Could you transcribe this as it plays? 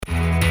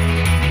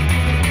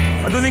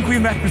don't think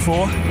we've met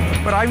before,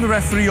 but I'm the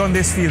referee on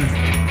this field.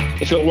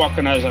 If you're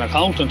working as an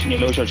accountant and you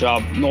lose your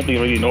job, nobody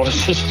really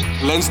notices.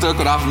 Leinster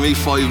could offer me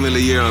 $5 million a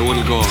year, I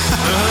wouldn't go. It is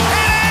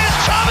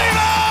Tommy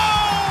Moe!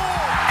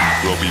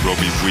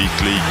 Rugby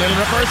Weekly. Little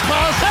reverse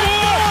pass.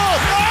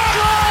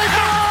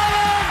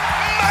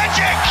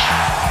 Magic!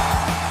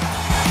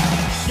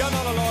 You're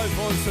not alive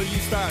until you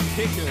start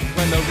kicking.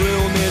 When the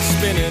room is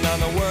spinning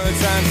and the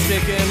words aren't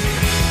sticking.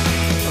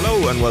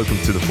 Hello and welcome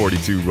to the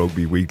 42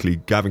 Rugby Weekly.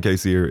 Gavin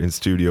Casey here in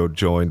studio,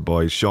 joined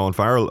by Sean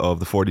Farrell of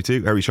the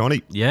 42. How are you,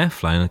 Shawnee? Yeah,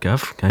 flying it,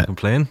 Gav. Can't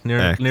complain.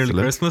 Nearly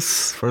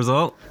Christmas for us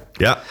all.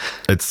 Yeah,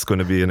 it's going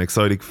to be an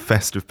exciting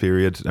festive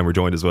period, and we're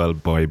joined as well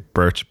by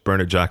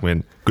Bernard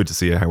Jackman. Good to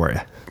see you. How are you?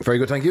 Very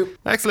good, thank you.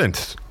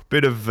 Excellent.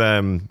 Bit of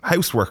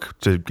housework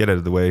to get out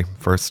of the way.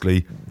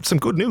 Firstly, some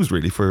good news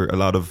really for a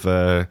lot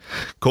of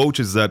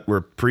coaches that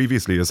were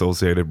previously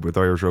associated with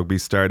Irish rugby,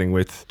 starting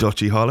with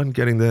Dutchy Holland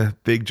getting the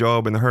big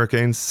job in the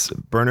Hurricanes.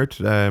 Bernard,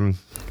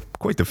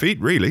 quite the feat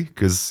really,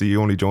 because he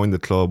only joined the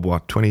club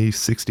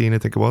 2016 I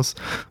think it was.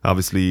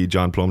 Obviously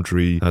John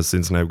Plumtree has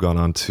since now gone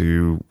on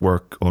to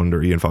work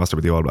under Ian Foster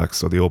with the All Blacks,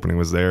 so the opening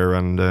was there,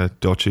 and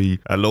Dutchy,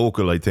 a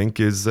local I think,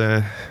 has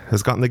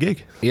gotten the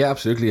gig. Yeah,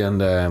 absolutely,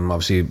 and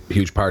obviously a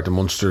huge part of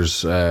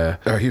Munster's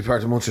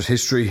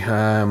history,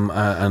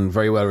 and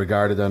very well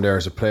regarded down there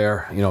as a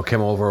player. You know,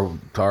 came over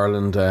to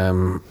Ireland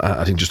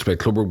I think just to play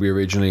club rugby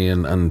originally,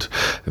 and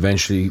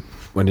eventually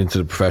went into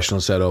the professional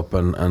setup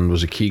and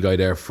was a key guy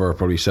there for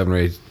probably 7 or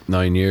 8,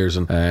 9 years,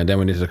 and then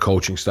went into the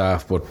coaching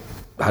staff, but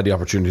had the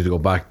opportunity to go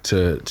back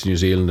to New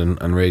Zealand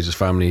and raise his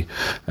family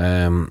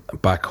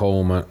back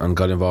home, and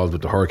got involved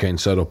with the Hurricane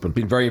setup and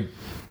been very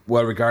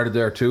well regarded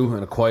there too,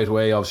 in a quiet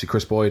way. Obviously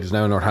Chris Boyd is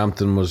now in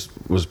Northampton, was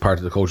part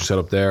of the coaching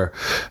setup there.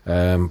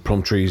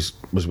 Plumtree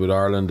was with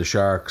Ireland, the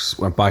Sharks,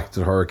 went back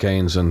to the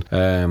Hurricanes, and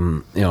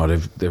you know,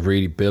 they've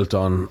really built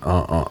some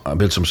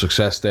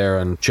success there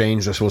and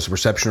changed, I suppose, the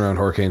perception around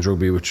Hurricanes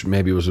rugby, which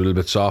maybe was a little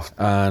bit soft.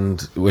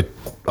 And with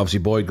obviously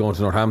Boyd going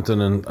to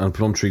Northampton and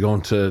Plumtree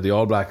going to the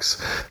All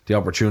Blacks, the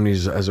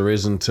opportunities has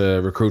arisen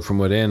to recruit from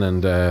within,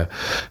 and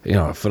you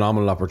know, a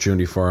phenomenal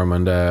opportunity for him.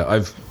 And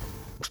I've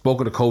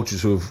spoken to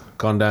coaches who have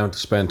gone down to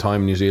spend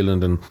time in New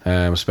Zealand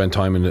and spend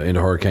time in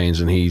the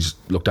Hurricanes, and he's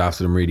looked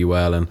after them really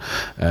well, and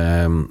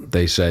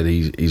they said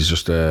he's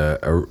just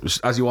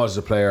as he was as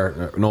a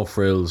player, no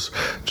frills,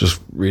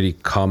 just really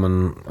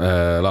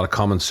a lot of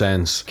common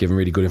sense, giving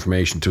really good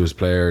information to his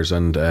players,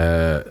 and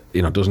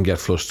you know, doesn't get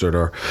flustered,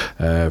 or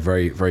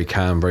very, very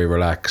calm, very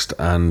relaxed,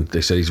 and they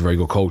said he's a very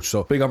good coach.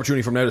 So big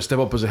opportunity for him now to step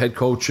up as a head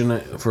coach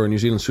for a New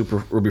Zealand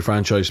Super Rugby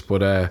franchise,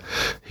 but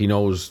he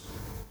knows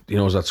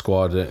that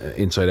squad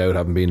inside out,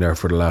 having been there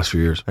for the last few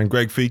years. And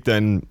Greg Feek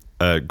then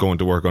going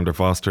to work under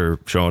Foster,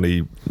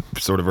 Shawnee,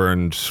 sort of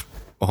earned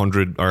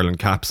 100 Ireland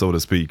caps, so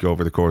to speak,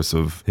 over the course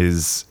of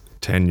his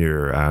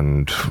tenure,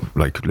 and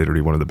like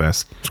literally one of the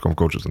best scrum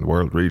coaches in the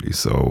world really,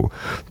 so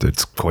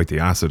it's quite the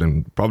asset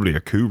and probably a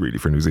coup really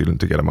for New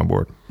Zealand to get him on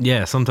board.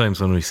 Yeah, sometimes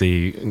when we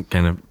see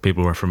kind of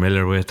people we're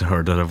familiar with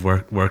or that have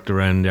worked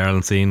around the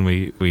Ireland scene,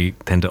 we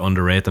tend to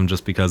underrate them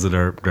just because of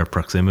their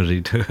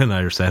proximity to an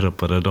Irish setup,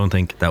 but I don't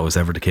think that was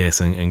ever the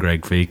case in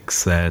Greg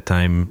Feek's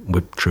time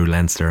through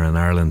Leinster and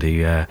Ireland.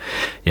 He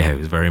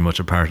was very much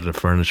a part of the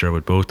furniture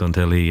with both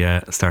until he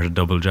started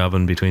double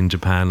jobbing between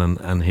Japan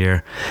and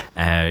here.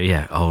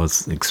 Always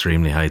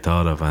extremely high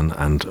thought of,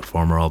 and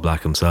former All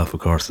Black himself,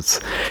 of course. It's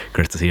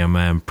great to see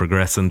him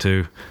progressing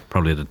to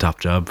probably the top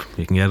job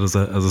you can get as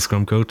a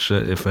scrum coach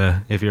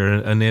if you're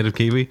a native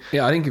Kiwi.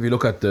 Yeah, I think if you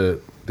look at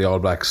the All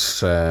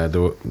Blacks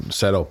the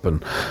setup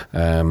and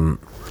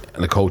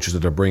the coaches that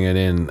they're bringing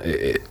in,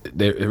 it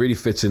really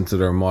fits into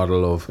their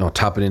model of, you know,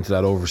 tapping into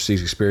that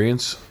overseas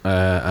experience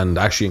and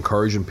actually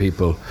encouraging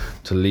people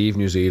to leave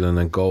New Zealand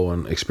and go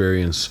and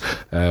experience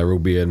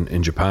rugby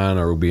in Japan,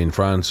 or rugby in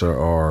France,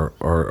 or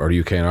the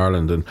UK and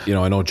Ireland. And you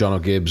know, I know John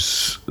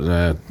O'Gibbs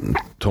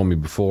told me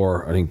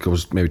before, I think it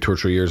was maybe 2 or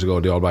 3 years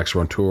ago, the All Blacks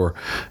were on tour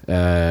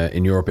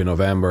in Europe in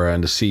November,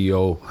 and the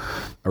CEO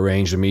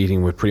arranged a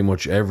meeting with pretty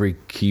much every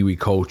Kiwi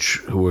coach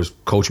who was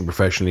coaching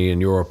professionally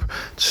in Europe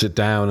to sit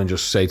down and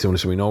just say to them,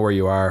 we know where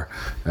you are,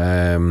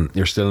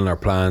 you're still in our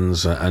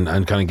plans, and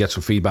kind of get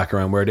some feedback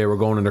around where they were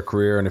going in their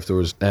career, and if there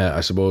was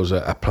I suppose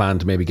a plan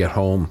to maybe get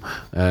home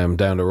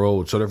down the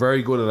road. So they're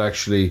very good at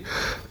actually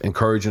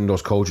encouraging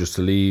those coaches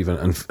to leave,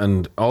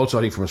 and also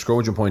I think from a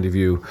scrummaging point of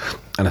view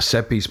and a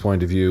set piece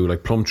point of view,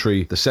 like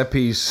Plumtree, the set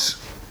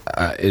piece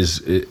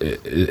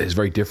is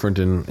very different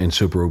in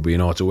Super Rugby. You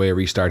know, it's a way of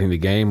restarting the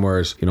game,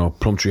 whereas, you know,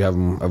 Plumtree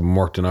haven't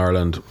worked in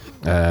Ireland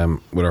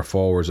with our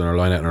forwards and our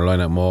line out and our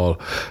line out maul.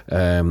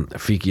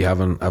 Feekie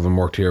haven't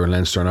worked here in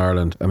Leinster and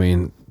Ireland. I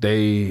mean,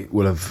 they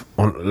will have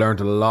learned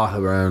a lot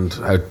around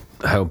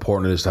how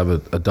important it is to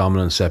have a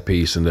dominant set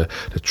piece, and the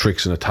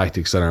tricks and the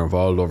tactics that are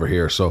involved over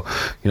here. So,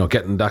 you know,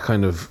 getting that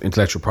kind of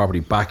intellectual property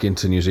back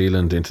into New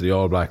Zealand, into the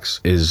All Blacks,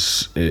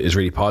 is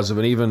really positive.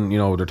 And even, you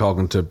know, they're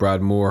talking to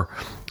Brad Moore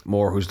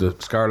Moore, who's the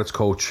Scarlets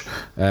coach,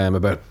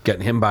 about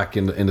getting him back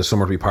in the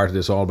summer to be part of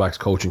this All Blacks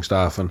coaching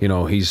staff. And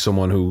he's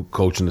someone who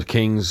coaching the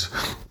Kings,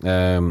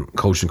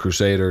 coaching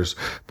Crusaders,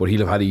 but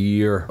he'll have had a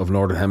year of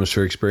Northern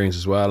Hemisphere experience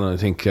as well. And I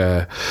think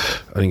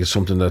it's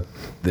something that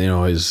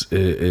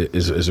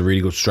is a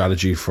really good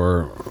strategy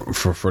for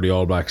the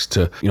All Blacks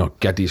to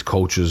get these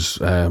coaches,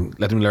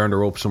 let them learn the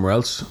ropes somewhere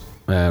else,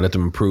 let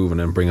them improve, and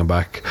then bring them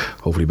back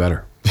hopefully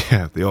better.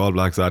 Yeah, the All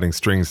Blacks adding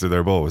strings to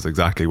their bow is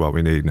exactly what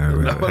we need now.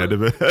 Ahead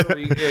of it.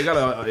 you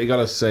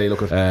gotta say,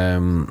 look,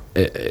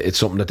 it's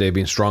something that they've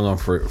been strong on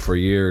for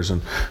years,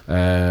 and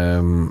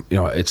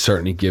it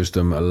certainly gives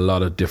them a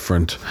lot of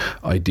different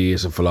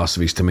ideas and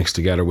philosophies to mix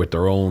together with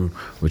their own,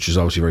 which is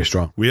obviously very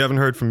strong. We haven't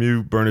heard from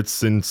you, Bernard,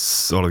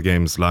 since all the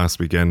games last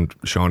weekend.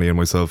 Shawnee and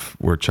myself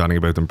were chatting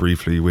about them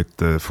briefly with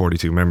the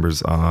 42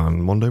 members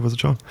on Monday, was it,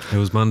 Sean? It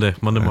was Monday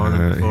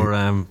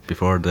morning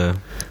before the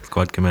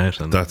squad came out,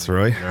 and that's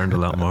right. Learned a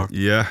lot more.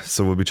 Yeah,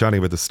 so we'll be chatting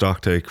about the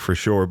stock take for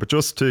sure. But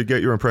just to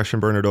get your impression,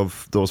 Bernard,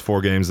 of those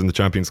 4 games in the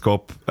Champions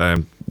Cup,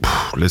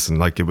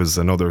 listen, it was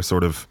another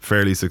sort of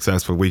fairly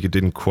successful week. It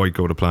didn't quite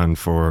go to plan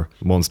for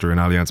Munster in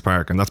Allianz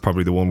Park, and that's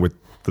probably the one with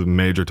the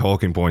major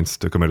talking points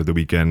to come out of the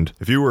weekend.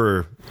 If you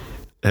were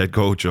head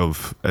coach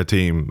of a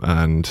team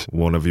and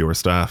one of your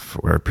staff,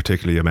 or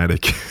particularly a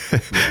medic,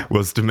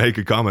 was to make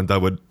a comment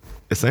that would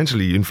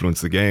essentially influence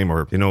the game,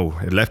 or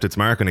it left its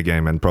mark on a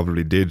game and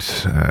probably did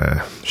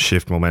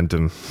shift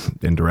momentum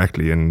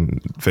indirectly in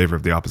favour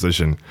of the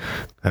opposition,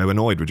 how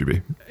annoyed would you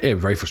be? Yeah,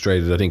 very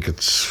frustrated. I think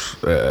it's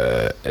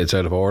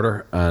out of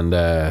order, and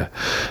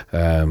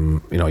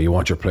you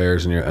want your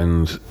players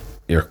and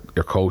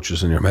your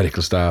coaches and your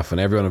medical staff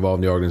and everyone involved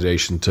in the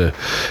organisation to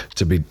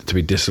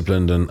be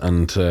disciplined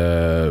and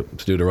to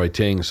do the right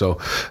thing. So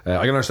I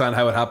can understand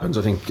how it happens.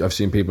 I think I've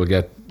seen people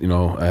get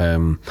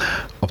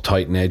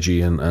uptight and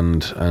edgy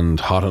and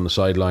hot on the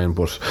sideline,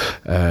 but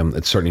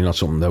it's certainly not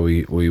something that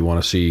we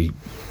want to see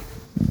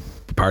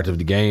part of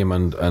the game,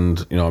 and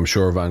I'm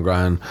sure Van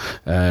Graan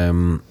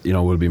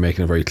will be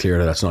making it very clear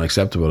that that's not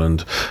acceptable.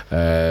 And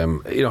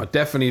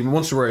definitely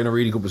Munster were in a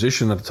really good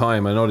position at the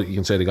time. I know that you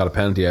can say they got a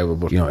penalty out of it,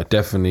 but it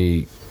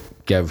definitely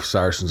gave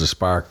Saracens a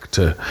spark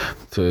to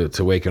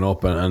waking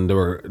up, and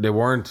they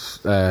weren't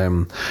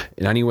in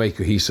any way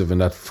cohesive in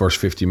that first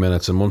 50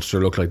 minutes, and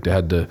Munster looked like they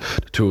had the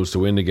tools to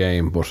win the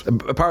game. But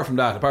apart from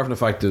the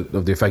fact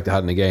of the effect they had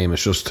in the game,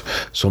 it's just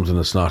something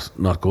that's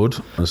not good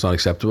and it's not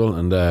acceptable.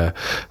 And I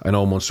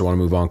know Munster want to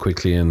move on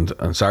quickly, and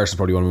Saracens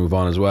probably want to move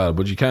on as well,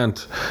 but you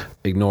can't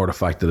ignore the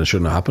fact that it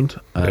shouldn't have happened.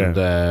 And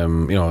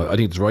I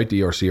think it's right the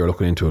ERC are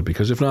looking into it,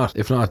 because if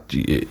not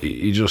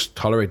you just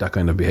tolerate that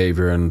kind of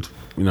behaviour, and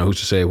who's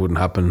to say it wouldn't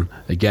happen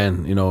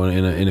again in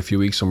a few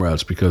weeks somewhere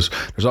else, because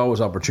there's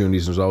always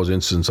opportunities and there's always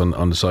incidents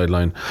on the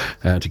sideline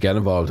to get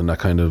involved in that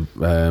kind of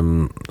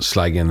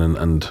slagging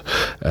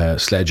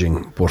and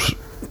sledging, but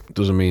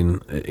doesn't mean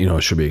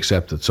it should be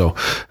accepted. So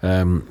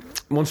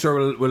Munster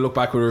will look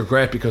back with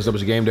regret, because there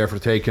was a game there for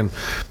the taking.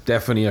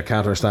 Definitely, I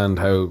can't understand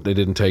how they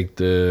didn't take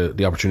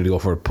the opportunity to go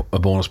for a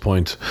bonus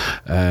point,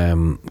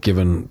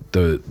 given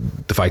the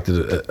fact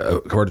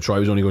that Roberto Troy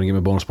was only going to give him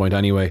a bonus point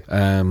anyway.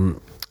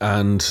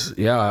 And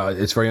yeah,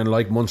 it's very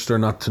unlike Munster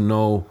not to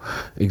know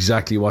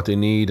exactly what they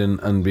need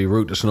and be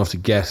ruthless enough to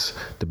get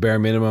the bare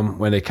minimum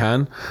when they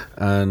can.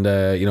 And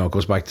it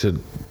goes back to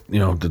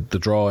the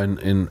draw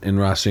in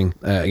Racing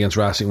against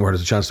Racing, where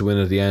there's a chance to win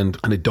at the end,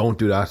 and they don't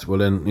do that. Well,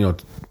 then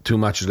 2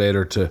 matches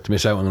later to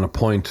miss out on a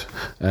point,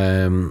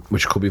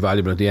 which could be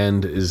valuable at the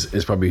end,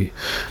 is probably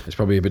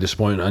a bit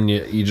disappointing. And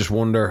you just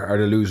wonder, are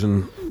they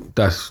losing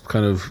that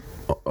kind of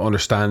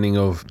understanding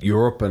of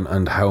Europe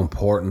and how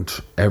important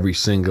every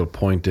single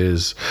point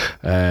is,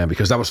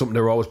 because that was something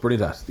they were always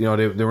brilliant at.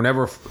 They were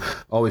never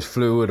always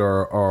fluid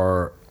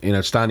or in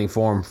outstanding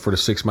form for the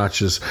 6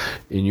 matches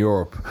in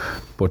Europe,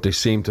 but they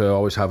seem to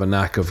always have a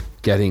knack of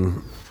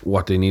getting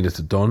what they needed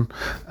to done.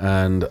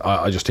 And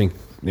I just think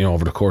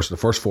over the course of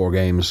the first 4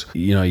 games,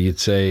 you'd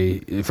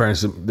say, for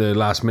instance, the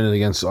last minute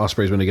against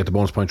Ospreys when they get the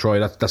bonus point try,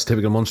 that's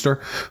typical Munster.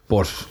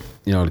 But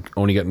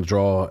only getting the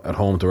draw at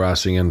home to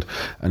Racing and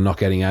not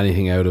getting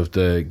anything out of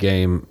the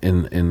game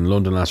in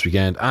London last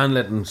weekend, and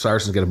letting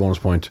Saracens get a bonus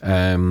point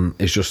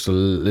is just a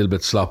little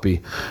bit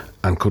sloppy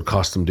and could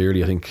cost them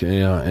dearly, I think,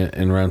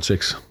 in round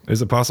 6.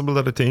 Is it possible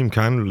that a team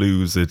can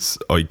lose its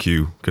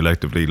IQ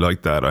collectively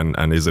like that?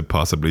 And is it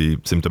possibly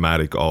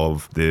symptomatic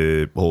of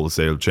the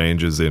wholesale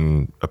changes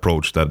in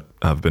approach that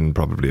have been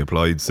probably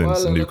applied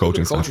since the new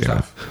coaching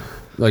staff?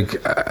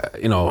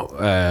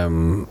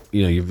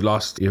 You've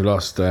lost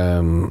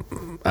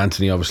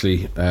Anthony,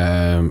 obviously.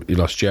 You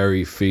lost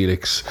Jerry,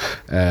 Felix,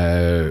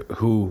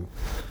 who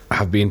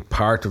have been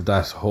part of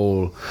that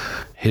whole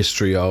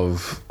history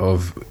of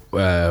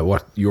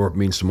what Europe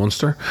means to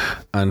Munster.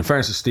 And in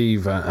fairness to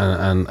Steve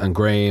and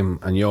Graham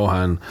and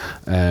Johan,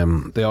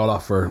 they all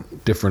offer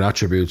different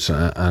attributes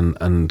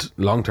and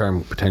long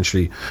term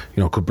potentially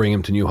could bring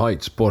him to new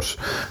heights, but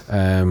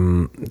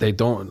they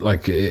don't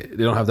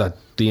have that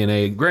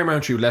DNA. Graham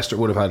Rowntree with Leicester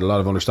would have had a lot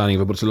of understanding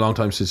of it, but it's a long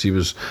time since he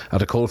was at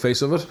the cold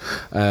face of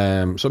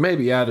it. So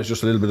maybe, there's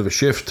just a little bit of a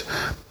shift.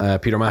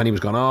 Peter Mahoney was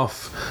gone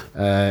off,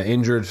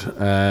 injured.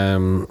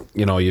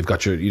 You've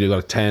got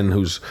a 10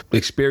 who's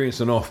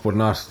experienced enough, but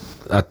not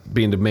at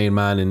being the main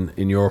man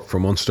in Europe for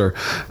Munster,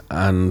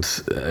 and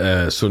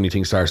suddenly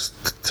things starts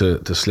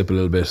to slip a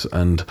little bit,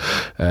 and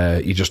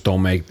you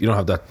don't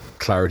have that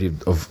clarity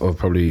of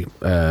probably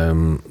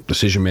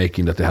decision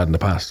making that they had in the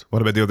past.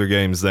 What about the other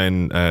games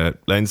then?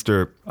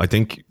 Leinster, I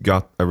think,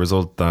 got a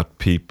result that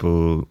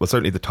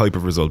certainly the type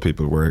of result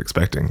people were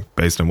expecting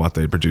based on what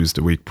they produced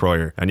a week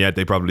prior, and yet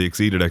they probably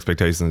exceeded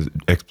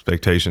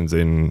expectations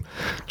in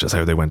just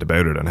how they went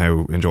about it and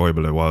how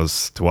enjoyable it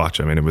was to watch.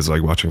 I mean, it was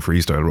like watching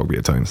freestyle rugby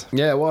at times.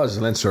 Yeah, it was.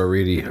 Leinster are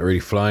really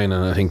flying,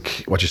 and I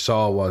think what you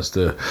saw was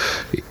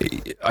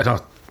I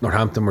thought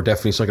Northampton were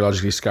definitely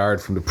psychologically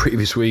scarred from the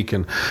previous week,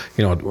 and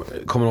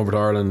coming over to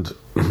Ireland,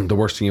 the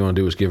worst thing you want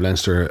to do is give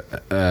Leinster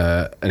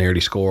an early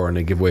score, and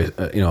they give away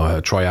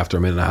a try after a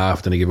minute and a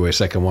half, then they give away a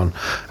second one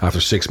after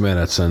 6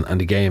 minutes,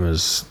 and the game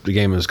has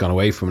gone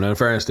away from them. Now, in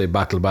fairness, they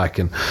battled back,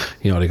 and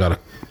they got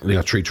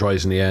 3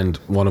 tries in the end,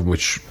 one of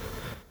which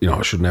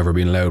should never have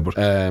been allowed, but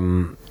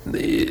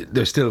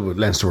they're still,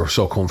 Leinster were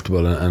so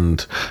comfortable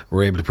and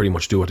were able to pretty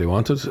much do what they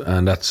wanted,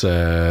 and that's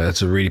a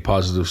really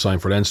positive sign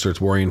for Leinster.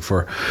 It's worrying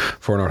for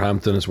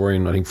Northampton. It's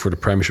worrying, I think, for the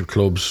Premiership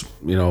clubs.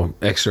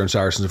 Exeter and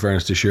Saracens, in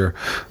fairness, this year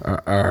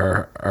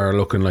are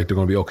looking like they're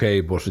going to be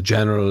okay, but the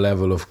general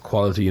level of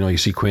quality, you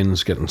see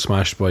Quins getting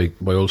smashed by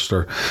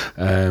Ulster.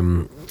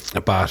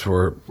 Bath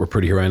were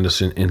pretty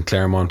horrendous in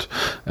Claremont.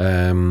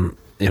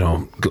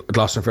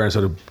 Gloucester, in fairness,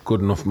 had a good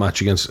enough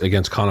match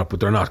against Connacht, but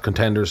they're not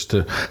contenders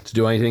to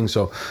do anything.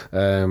 So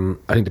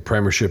I think the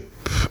Premiership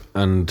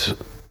and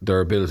their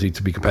ability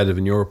to be competitive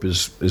in Europe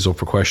is up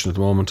for question at the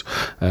moment.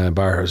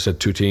 Bar has said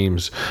 2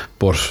 teams,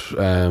 but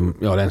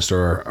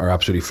Leinster are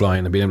absolutely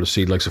flying, and being able to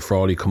see the likes of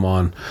Frawley come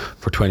on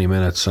for 20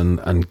 minutes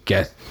and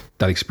get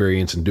that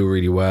experience and do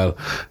really well.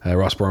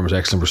 Ross Byrne was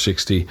excellent for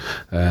 60.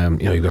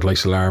 You've got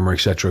likes of Larmer,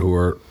 etc., who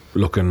are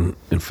looking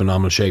in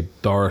phenomenal shape.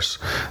 Doris,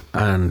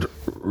 and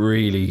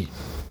really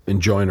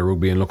enjoying the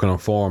rugby and looking on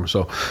form.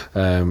 So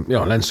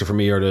Leinster for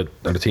me are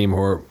the team who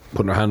are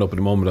putting their hand up at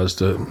the moment as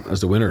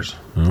the winners.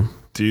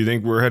 Do you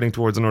think we're heading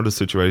towards another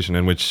situation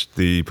in which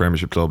the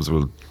Premiership clubs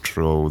will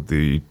throw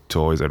the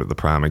toys out of the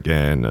pram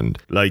again? And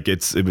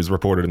it was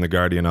reported in The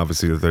Guardian,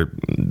 obviously, that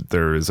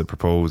there is a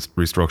proposed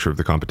restructure of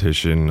the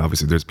competition.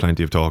 Obviously, there's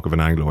plenty of talk of an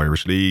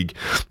Anglo-Irish league,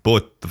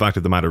 but the fact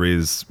of the matter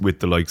is,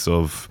 with the likes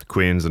of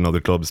Quins and other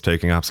clubs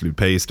taking absolute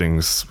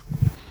pastings,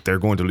 they're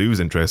going to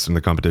lose interest in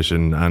the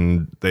competition,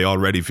 and they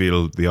already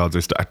feel the odds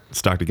are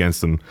stacked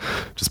against them,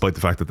 despite the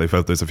fact that they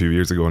felt this a few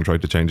years ago and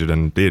tried to change it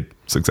and did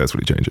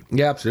successfully change it.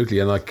 Yeah, absolutely.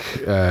 And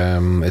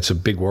it's a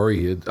big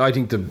worry. I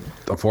think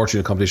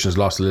unfortunately the competition has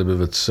lost a little bit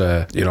of its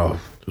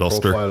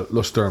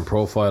luster and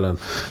profile, and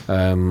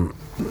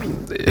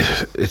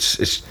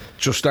it's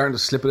just starting to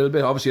slip a little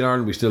bit. Obviously in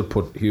Ireland we still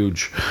put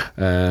huge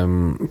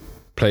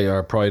play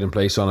our pride and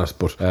place on it,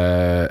 but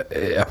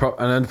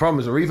and the problem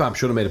is a revamp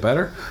should have made it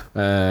better,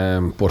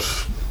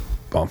 but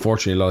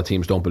unfortunately a lot of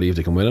teams don't believe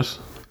they can win it,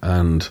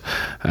 and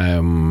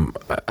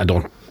I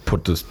don't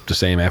put the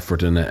same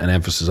effort and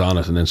emphasis on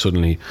it, and then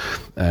suddenly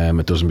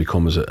it doesn't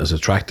become as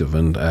attractive.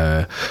 And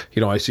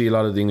I see a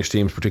lot of the English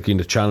teams, particularly in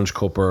the Challenge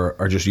Cup,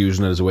 are just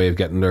using it as a way of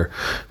getting their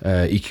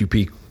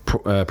EQP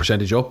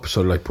percentage up,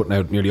 so like putting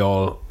out nearly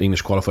all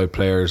English qualified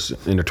players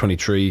in their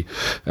 23,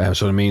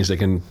 so it means they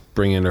can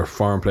bring in their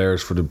foreign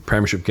players for the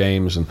Premiership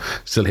games and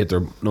still hit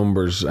their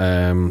numbers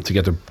to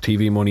get their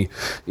TV money.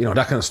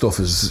 That kind of stuff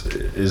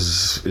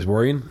is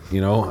worrying.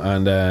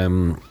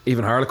 And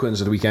even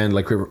Harlequins at the weekend,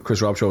 like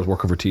Chris Robshaw was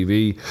working for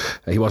TV,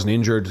 he wasn't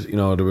injured.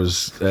 There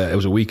was it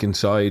was a week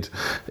inside.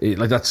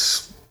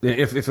 That's.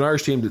 If an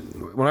Irish team,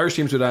 when Irish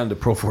teams do that in the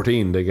Pro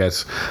 14, they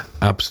get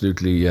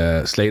absolutely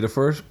slated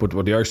for it. But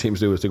what the Irish teams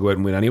do is they go out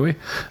and win anyway.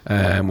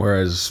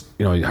 Whereas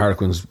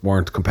Harlequins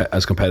weren't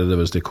as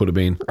competitive as they could have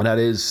been, and it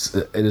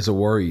is a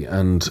worry,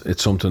 and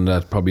it's something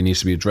that probably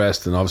needs to be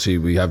addressed. And obviously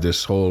we have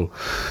this whole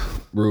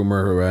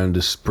rumour around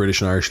this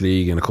British and Irish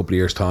League in a couple of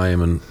years'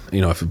 time, and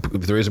if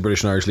there is a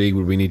British and Irish League,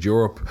 would we need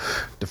Europe?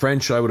 The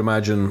French, I would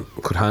imagine,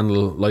 could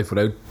handle life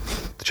without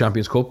the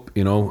Champions Cup,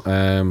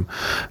 and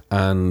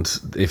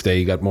if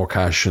they got more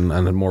cash and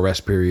had more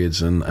rest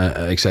periods and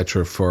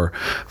etc. for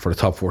the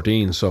top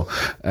 14, so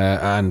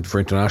and for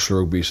international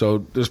rugby,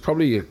 so there's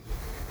probably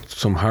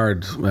some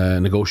hard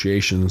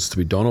negotiations to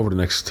be done over the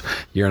next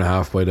year and a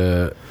half by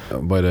the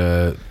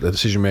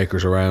decision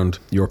makers around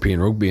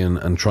European rugby,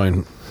 and try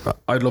and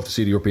I'd love to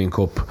see the European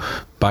Cup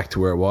back to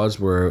where it was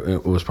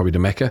probably the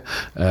Mecca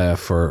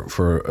for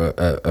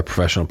a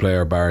professional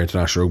player bar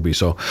international rugby.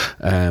 So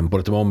but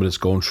at the moment it's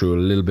going through a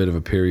little bit of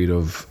a period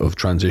of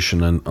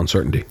transition and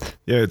uncertainty.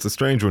 Yeah, it's a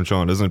strange one,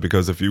 Sean, isn't it?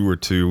 Because if you were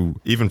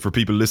to, even for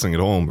people listening at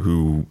home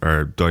who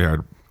are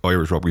diehard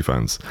Irish rugby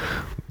fans,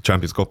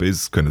 Champions Cup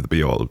is kind of the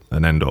be all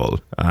and end all,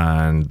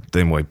 and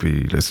they might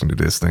be listening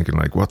to this thinking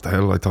like, what the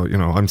hell, I thought,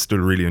 I'm still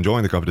really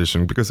enjoying the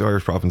competition, because the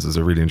Irish provinces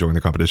are really enjoying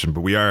the competition,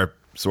 but we are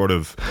sort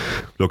of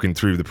looking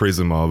through the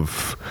prism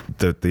of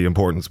the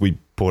importance we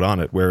put on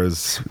it,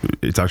 whereas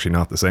it's actually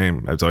not the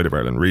same outside of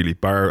Ireland, really,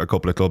 bar a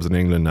couple of clubs in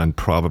England and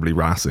probably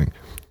Racing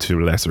to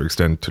a lesser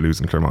extent, Toulouse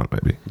and Clermont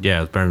maybe.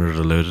 Yeah, as Bernard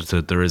alluded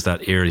to, there is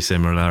that eerie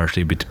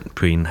similarity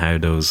between how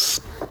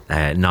those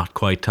not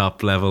quite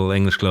top level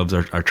English clubs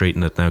are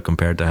treating it now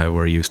compared to how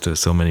we're used to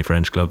so many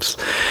French clubs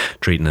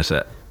treating it.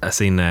 I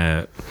seen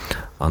on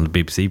the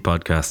BBC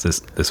podcast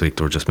this week,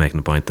 they were just making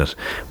the point that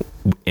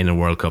in a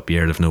World Cup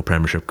year, they've no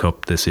Premiership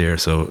Cup this year,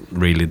 so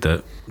really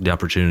the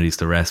opportunities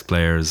to rest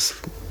players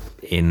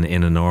in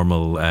a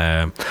normal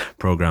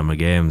programme of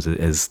games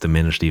is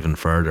diminished even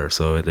further.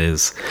 So it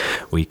is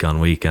week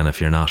on week, and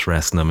if you're not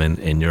resting them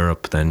in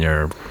Europe, then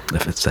you're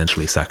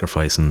essentially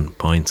sacrificing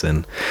points,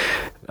 and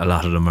a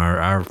lot of them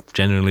are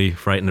genuinely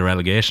frightened of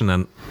relegation,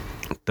 and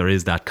there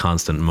is that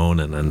constant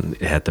moaning, and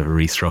the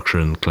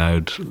restructuring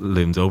cloud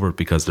looms over it,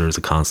 because there is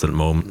a constant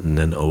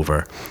moaning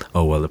over,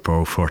 oh well, the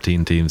Pro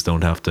 14 teams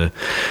don't have to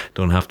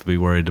be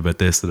worried about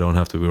this, they don't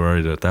have to be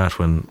worried about that,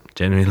 when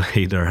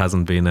genuinely there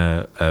hasn't been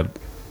a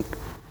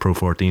Pro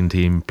 14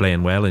 team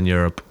playing well in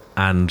Europe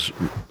and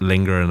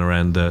lingering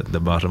around the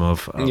bottom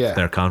of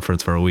their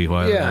conference for a wee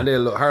while. Yeah,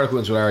 and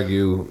Harlequins would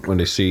argue when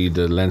they see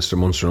the Leinster,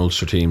 Munster and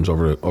Ulster teams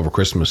over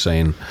Christmas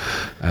saying,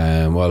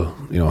 well,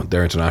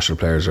 their international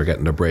players are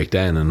getting their break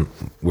then, and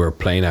we're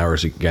playing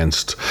ours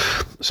against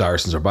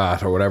Saracens or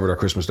Bath or whatever their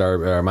Christmas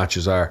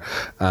matches are,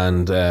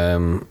 and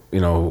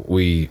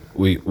we're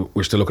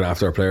still looking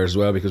after our players as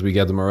well, because we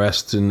get them a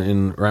rest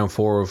in round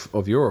 4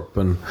 of Europe,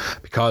 and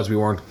because we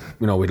weren't,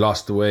 we'd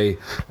lost the way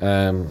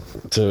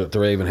to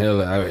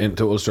Ravenhill,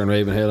 into Ulster and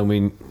Ravenhill,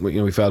 and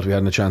we felt we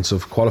hadn't a chance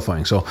of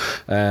qualifying. So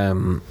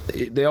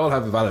they all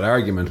have a valid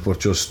argument, but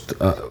just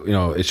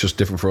it's just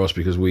different for us,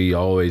 because we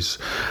always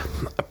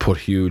put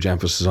huge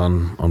emphasis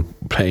on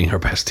playing our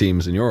best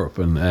teams in Europe,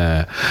 and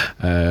then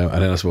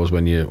I suppose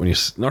when you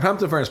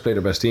Northampton first played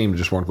their best team, they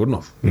just weren't good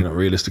enough,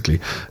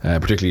 realistically,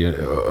 particularly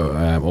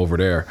over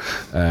there,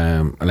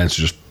 and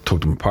Leinster just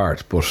took them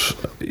apart. But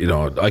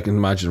I can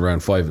imagine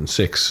around 5 and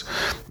 6,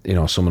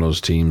 some of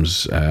those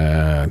teams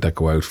that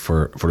go out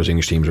for those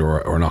English teams who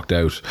are knocked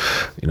out,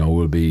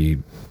 will be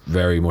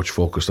very much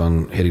focused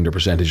on hitting their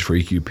percentage for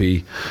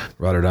EQP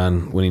rather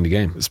than winning the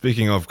game.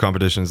 Speaking of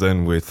competitions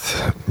then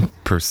with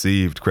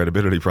perceived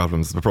credibility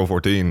problems, the Pro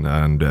 14,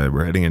 and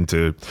we're heading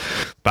into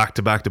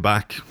back-to-back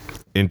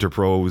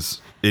Interpros.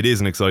 It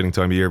is an exciting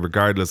time of year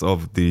regardless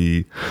of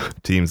the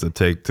teams that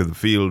take to the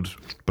field,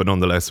 but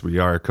nonetheless we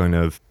are kind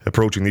of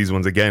approaching these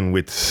ones again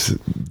with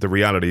the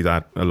reality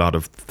that a lot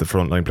of the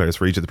frontline players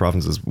for each of the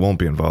provinces won't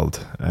be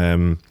involved.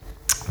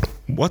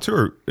 What's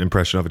your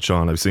impression of it,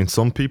 Sean? I've seen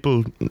some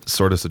people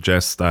sort of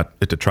suggest that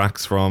it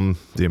detracts from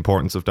the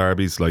importance of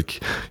derbies.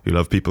 Like, you'll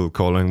have people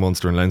calling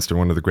Munster and Leinster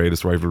one of the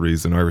greatest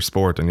rivalries in Irish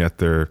sport, and yet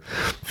they're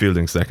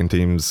fielding second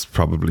teams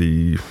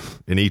probably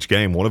in each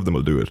game. One of them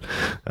will do it.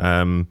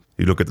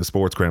 You look at the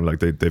sports ground, like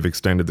they've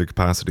extended the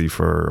capacity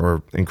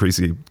or increased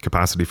the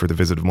capacity for the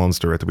visit of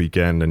Munster at the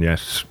weekend, and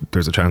yet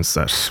there's a chance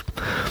that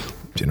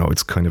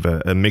it's kind of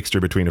a mixture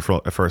between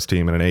a first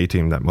team and an A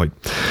team that might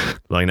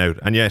line out.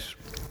 And yet,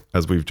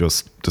 as we've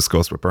just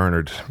discussed with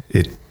Bernard,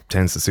 it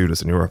tends to suit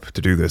us in Europe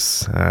to do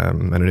this,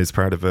 and it is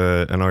part of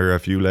an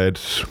IRFU-led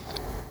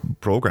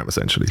program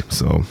essentially.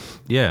 So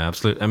yeah,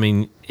 absolutely. I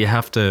mean, you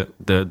have to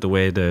the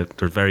way there's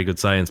very good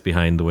science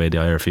behind the way the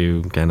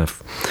IRFU kind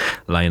of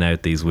line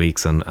out these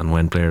weeks and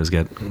when players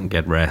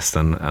get rest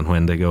and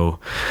when they go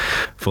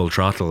full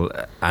throttle,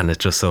 and it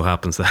just so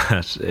happens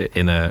that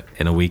in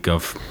a week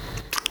of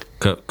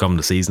come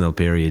the seasonal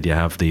period, you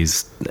have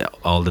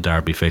all the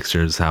derby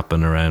fixtures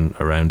happen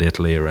around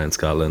Italy, around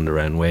Scotland,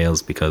 around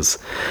Wales, because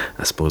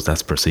I suppose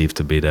that's perceived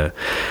to be the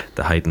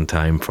heightened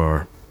time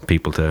for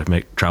people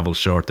to travel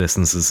short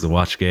distances to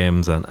watch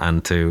games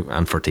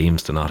and for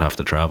teams to not have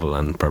to travel,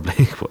 and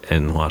probably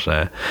in what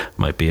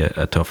might be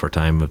a tougher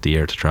time of the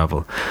year to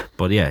travel.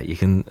 But yeah,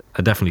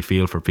 I definitely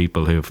feel for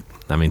people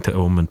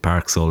Thomond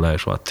Park sold out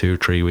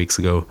 2-3 weeks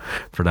ago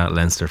for that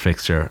Leinster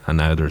fixture, and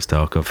now there's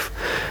talk of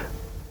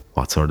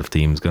what sort of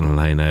team's going to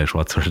line out,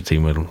 what sort of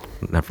team will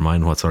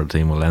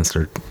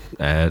Leinster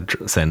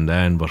send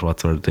down, but what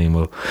sort of team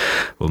will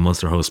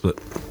Munster host. But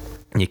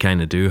you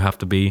kind of do have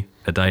to be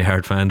a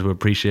diehard fan to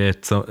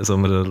appreciate some of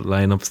the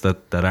lineups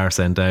that are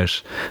sent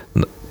out.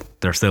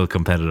 They're still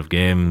competitive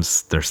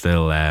games. There's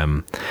still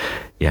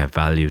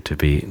value to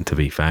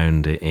be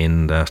found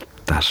in that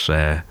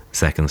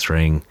second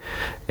string,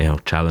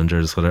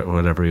 challengers,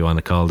 whatever you want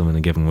to call them in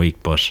a given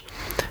week. But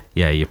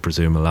yeah, you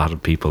presume a lot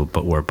of people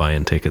were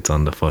buying tickets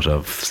on the foot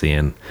of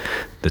seeing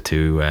the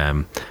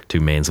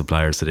two main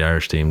suppliers to the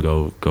Irish team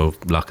go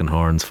locking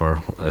horns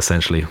for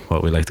essentially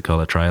what we like to call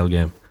a trial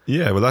game.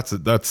 Yeah, well, that's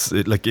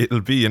it. Like, it'll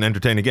be an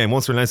entertaining game.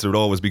 Munster and Leinster would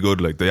always be good.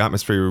 Like, the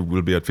atmosphere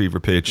will be at fever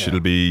pitch. Yeah. It'll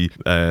be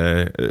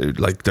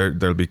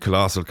there'll be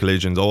colossal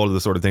collisions, all of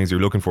the sort of things you're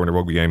looking for in a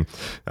rugby game.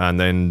 And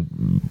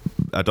then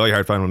a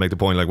diehard fan will make the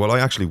point like, well, I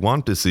actually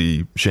want to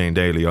see Shane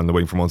Daly on the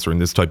wing for Munster in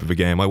this type of a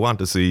game. I want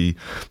to see,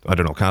 I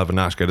don't know, Calvin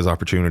Nash get his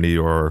opportunity,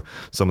 or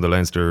some of the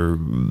Leinster,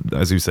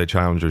 as you say,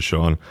 challengers,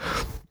 Sean.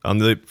 On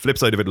the flip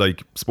side of it,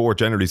 like, sport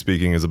generally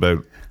speaking is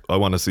about, I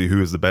want to see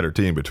who is the better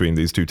team between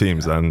these two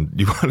teams, and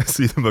you want to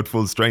see them at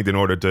full strength in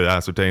order to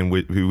ascertain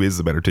who is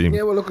the better team.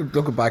 Yeah, well,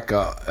 look back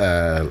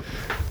a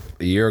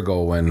year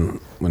ago when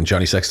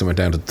Johnny Sexton went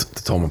down to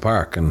Thomond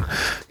Park, and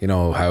you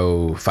know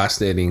how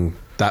fascinating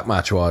that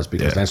match was,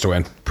 because Leinster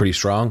went pretty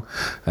strong,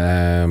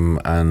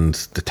 and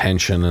the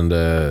tension and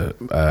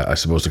I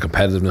suppose the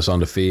competitiveness on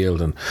the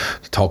field and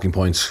the talking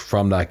points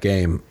from that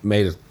game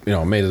made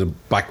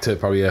it back to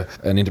probably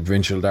an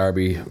interprovincial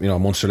derby,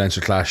 Munster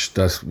Leinster clash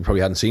that we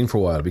probably hadn't seen for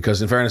a while.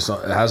 Because in fairness,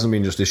 it hasn't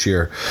been just this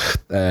year.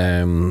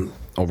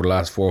 Over the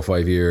last 4 or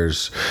 5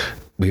 years,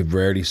 we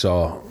rarely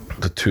saw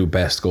the two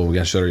best go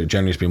against each other.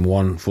 Generally, it's been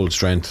one full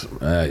strength,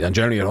 and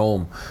generally at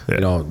home.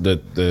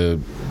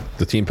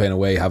 The team playing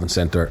away haven't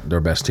sent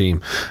their best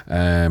team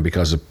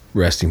because of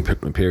resting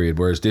period.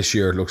 Whereas this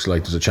year, it looks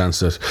like there's a chance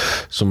that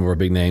some of our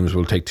big names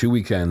will take 2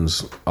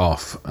 weekends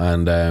off,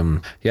 and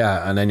and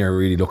then you're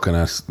really looking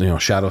at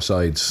shadow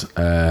sides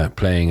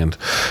playing. And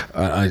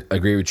I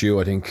agree with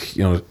you. I think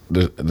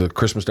the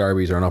Christmas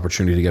derbies are an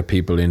opportunity to get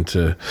people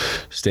into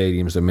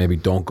stadiums that maybe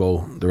don't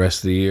go the rest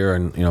of the year,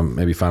 and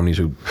maybe families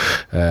who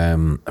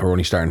are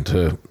only starting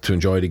to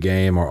enjoy the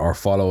game or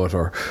follow it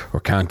or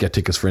can't get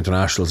tickets for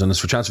internationals, and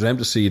it's a chance for them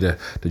to see the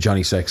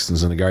Johnny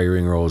Sextons and the Gary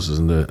Ringroses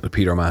and the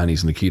Peter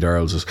O'Mahonys and the Keith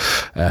Earls,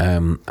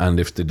 and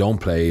if they don't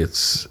play,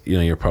 it's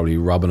you're probably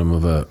robbing them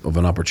of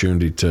an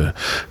opportunity to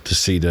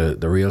see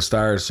the real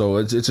stars. So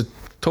it's a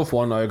tough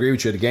one. I agree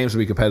with you. The games will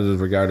be competitive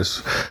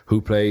regardless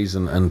who plays,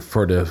 and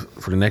for the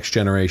next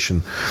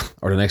generation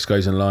or the next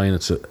guys in line,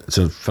 it's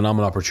a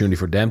phenomenal opportunity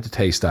for them to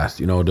taste that.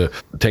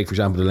 Take for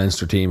example the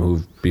Leinster team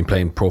who've been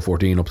playing Pro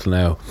 14 up till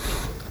now.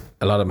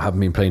 A lot of them haven't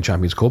been playing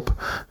Champions Cup.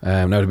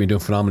 Now they've been doing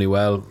phenomenally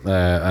well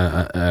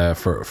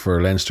for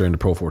Leinster in the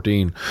Pro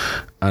 14,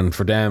 and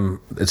for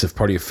them it's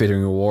probably a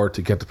fitting reward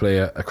to get to play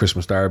a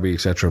Christmas derby,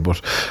 etc.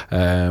 But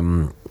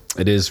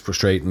it is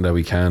frustrating that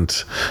we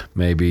can't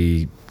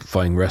maybe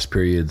find rest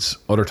periods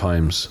other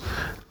times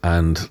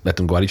and let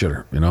them go at each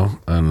other,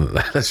 and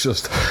let's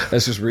just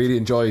really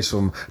enjoy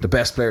the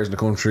best players in the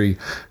country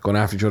going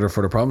after each other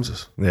for the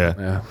provinces.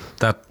 Yeah.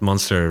 That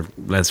Munster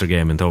Leinster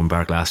game in Thomond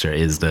Park last year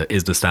is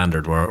the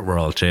standard we're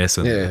all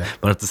chasing. Yeah.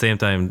 But at the same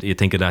time, you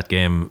think of that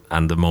game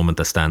and the moment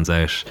that stands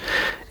out,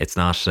 it's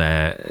not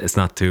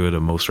two of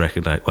the most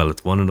recognised. Well,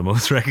 it's one of the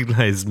most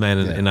recognised men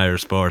in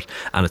Irish sport,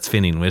 and it's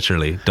Finian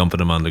Wycherley dumping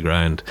him on the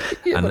ground.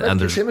 Yeah, and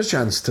there's him a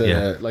chance to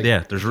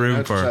there's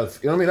room for yourself.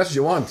 That's what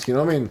you want.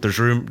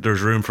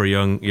 There's room for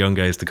young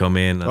guys to come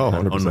in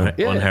and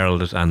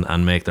unheralded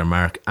and make their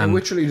mark. And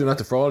Wycherley doing that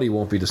to Frawley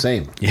won't be the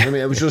same. Yeah.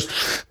 It was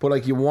just, but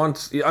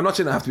I'm not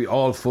saying I have to be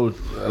all full.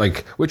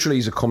 Like,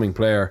 Wycherley's a coming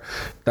player.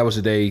 That was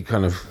a day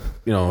kind of,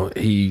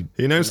 he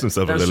announced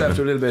himself a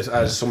little bit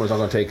as someone's not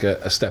going to take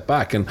a step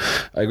back. And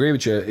I agree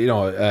with you. It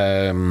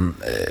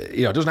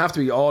doesn't have to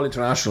be all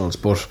internationals,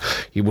 but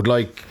he would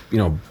like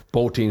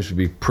both teams to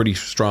be pretty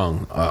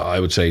strong. I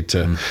would say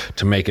to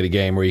make it a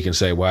game where you can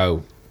say,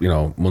 wow,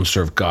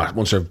 Munster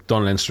have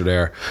done Leinster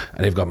there,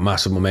 and they've got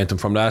massive momentum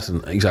from that.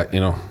 And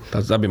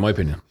that'd be my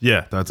opinion.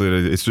 Yeah, that's it.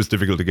 It's just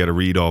difficult to get a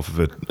read off of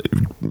it,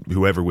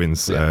 whoever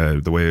wins,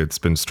 the way it's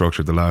been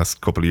structured the last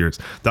couple of years.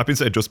 That being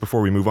said, just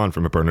before we move on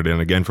from Bernard, and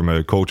again from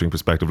a coaching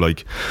perspective,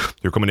 like,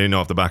 you're coming in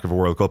off the back of a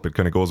World Cup, it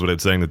kind of goes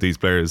without saying that these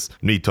players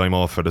need time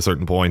off at a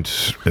certain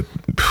point.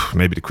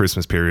 Maybe the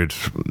Christmas period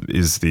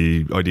is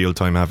the ideal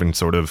time, having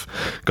sort of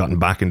gotten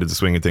back into the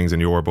swing of things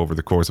in Europe over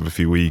the course of a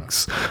few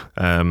weeks.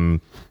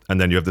 And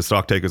then you have the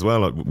stock take as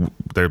well.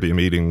 There'll be a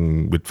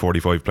meeting with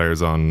 45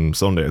 players on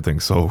Sunday, I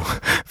think. So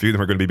a few of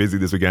them are going to be busy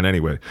this weekend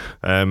anyway.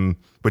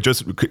 But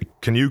just,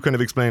 can you kind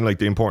of explain like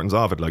the importance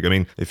of it? Like, I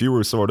mean, if you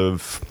were sort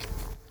of,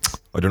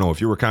 I don't know,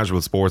 if you were a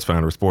casual sports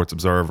fan or sports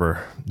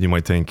observer, you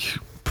might think,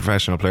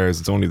 professional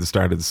players, it's only the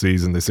start of the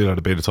season, they still had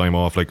a bit of time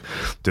off. Like,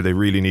 do they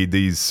really need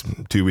these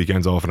 2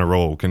 weekends off in a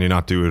row? Can you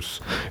not do it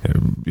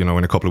in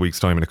a couple of weeks'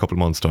 time, in a couple of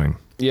months' time?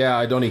 Yeah,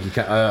 I don't think you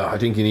can. I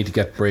think you need to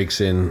get breaks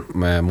in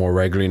more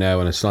regularly now,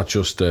 and it's not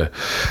just the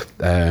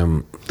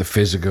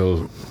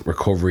physical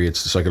recovery,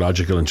 it's the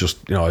psychological, and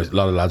just a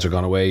lot of lads are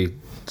gone away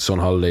sun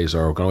holidays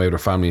or gone away with their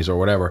families or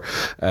whatever,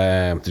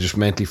 to just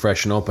mentally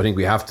freshen up. I think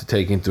we have to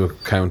take into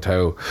account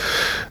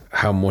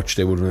how much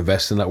they would have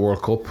invested in that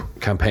World Cup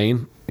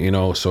campaign.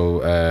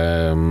 So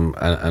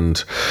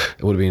and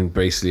it would have been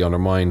basically on their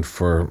mind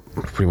for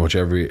pretty much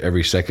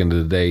every second of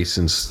the day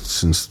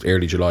since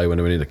early July, when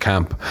they went into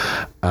camp,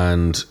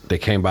 and they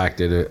came back,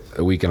 they had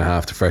a week and a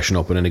half to freshen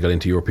up, and then they got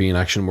into European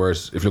action.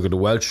 Whereas if you look at the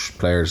Welsh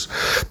players,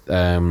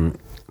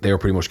 they were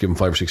pretty much given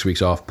 5 or 6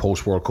 weeks off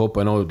post World Cup.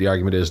 I know the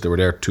argument is they were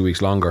there 2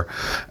 weeks longer,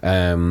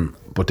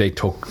 but they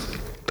took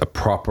a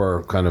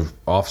proper kind of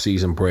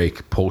off-season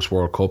break post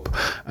World Cup,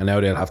 and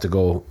now they'll have to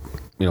go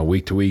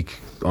week to week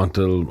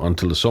until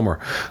the summer,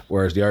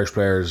 whereas the Irish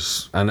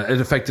players, and it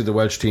affected the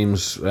Welsh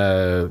team's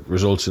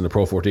results in the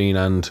Pro 14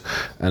 and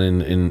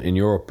in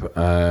Europe.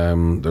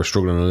 They're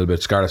struggling a little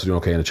bit. Scarlets are doing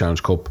okay in the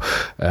Challenge Cup,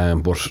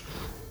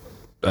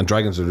 and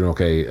Dragons are doing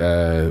okay.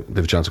 They have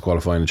a chance of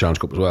qualifying in the Challenge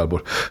Cup as well,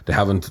 but they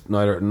haven't.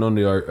 None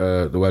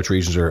of the Welsh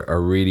regions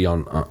are really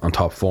on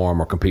top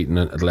form or competing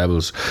at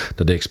levels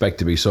that they expect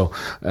to be. So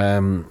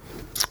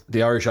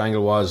the Irish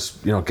angle was,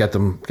 get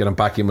them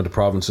back in with the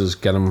provinces,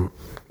 get them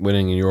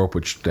winning in Europe,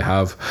 which they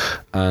have,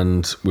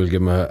 and we'll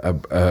give them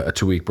a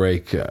 2 week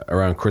break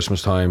around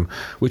Christmas time,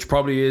 which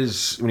probably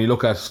is, when you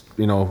look at,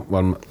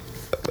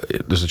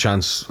 there's a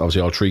chance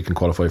obviously all three can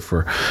qualify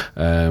for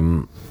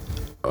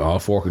all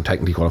four can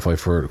technically qualify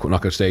for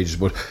knockout stages,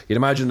 but you'd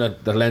imagine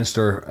that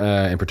Leinster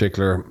in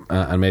particular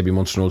and maybe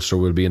Munster and Ulster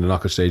will be in the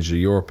knockout stages of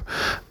Europe,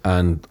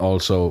 and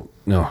also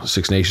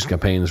Six Nations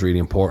campaign is really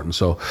important.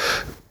 So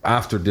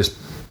after the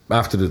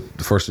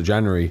 1st of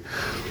January,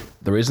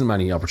 there isn't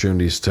many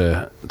opportunities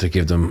to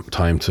give them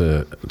time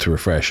to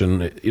refresh.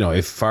 And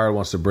if Farrell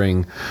wants to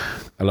bring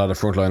a lot of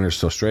frontliners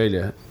to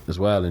Australia as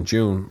well in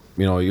June,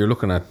 you're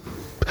looking at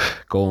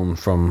going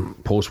from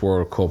post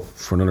World Cup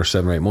for another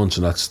 7 or 8 months,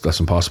 and that's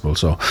impossible.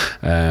 So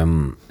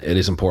it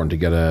is important to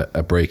get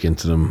a break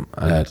into them.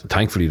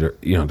 Thankfully,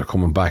 they're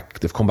coming back.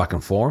 They've come back in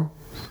form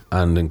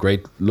and in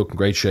great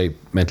shape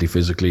mentally,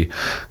 physically.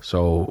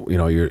 So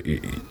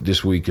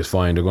this week is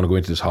fine. They're going to go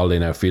into this holiday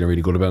now feeling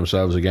really good about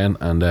themselves again,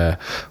 and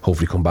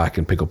hopefully come back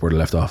and pick up where they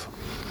left off.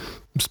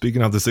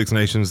 Speaking of the Six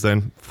Nations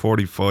then,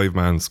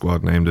 45-man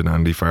squad named in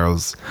Andy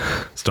Farrell's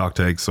stock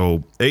take.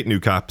 So 8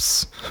 new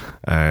caps: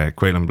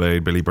 Quaylen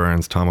Blade, Billy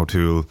Burns, Tom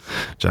O'Toole,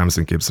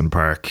 Jamison Gibson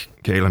Park,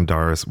 Caelan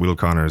Doris, Will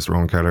Connors,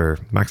 Ron Keller,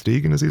 Max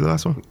Deegan, is he the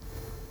last one?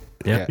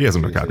 Yeah. He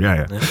hasn't got a cap,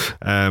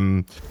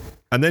 yeah.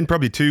 And then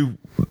probably 2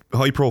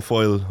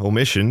 high-profile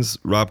omissions.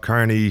 Rob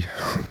Kearney,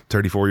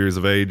 34 years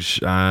of age,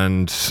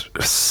 and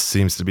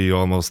seems to be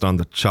almost on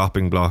the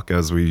chopping block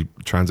as we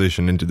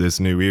transition into this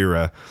new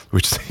era,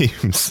 which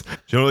seems,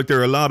 there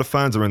are a lot of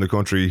fans around the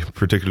country,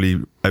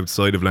 particularly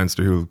outside of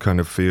Leinster, who kind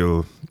of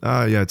feel,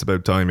 it's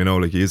about time,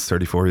 he is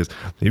 34 years.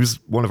 He was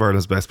one of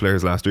Ireland's best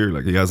players last year.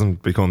 He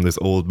hasn't become this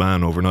old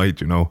man overnight,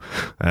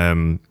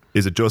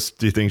 Is it just,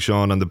 do you think,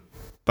 Sean, on the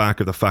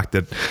back of the fact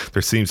that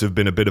there seems to have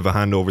been a bit of a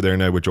handover there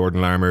now with Jordan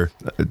Larmour,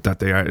 that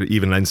they are,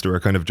 even Leinster are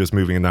kind of just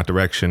moving in that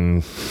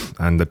direction,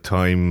 and the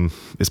time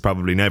is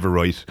probably never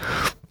right,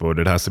 but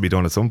it has to be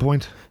done at some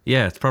point?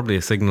 Yeah, it's probably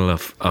a signal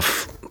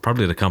of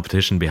probably the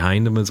competition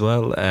behind him as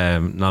well.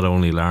 Not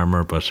only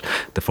Larmour, but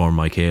the form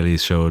Mike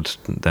Haley's showed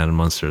down in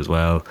Munster as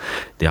well.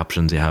 The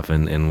options you have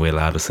in Will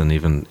Addison,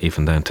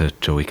 even down to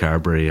Joey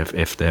Carberry,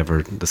 if they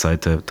ever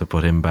decide to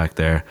put him back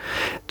there.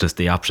 Just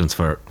the options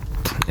for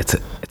it's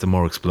a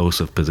more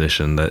explosive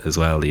position as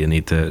well. You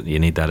need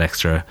that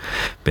extra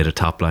bit of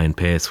top line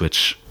pace,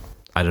 which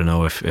I don't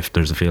know if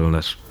there's a feeling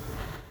that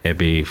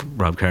maybe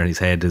Rob Kearney's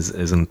head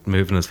isn't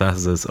moving as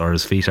fast as or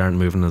his feet aren't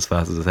moving as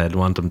fast as his head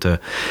want them to,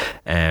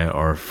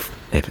 or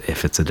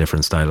if it's a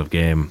different style of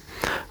game.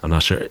 I'm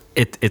not sure.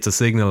 It's a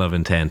signal of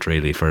intent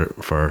really for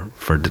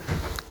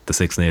the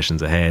Six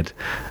Nations ahead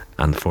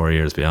and the 4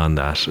 years beyond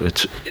that,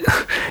 which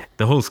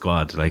the whole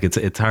squad,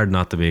 it's hard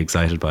not to be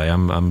excited by.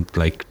 I'm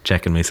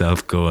checking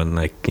myself going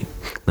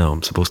no,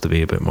 I'm supposed to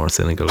be a bit more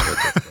cynical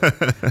about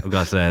this. I've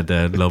got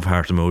the love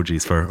heart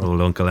emojis for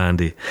old Uncle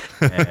Andy.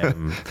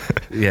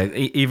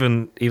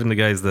 Even the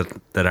guys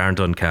that aren't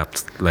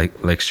uncapped,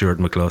 like Stuart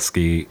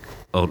McCluskey,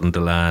 Odin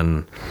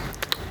Delan,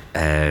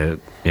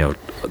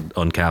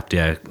 uncapped,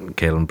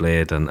 Caelan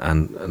Blade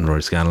and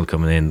Rory Scannell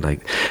coming in,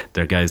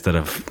 they're guys that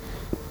have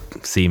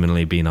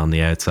seemingly been on the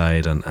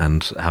outside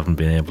and haven't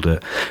been able to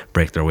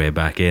break their way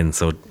back in.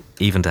 So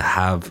even to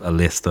have a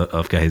list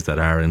of guys that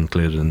are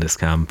included in this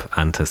camp,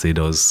 and to see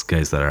those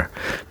guys that are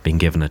being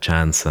given a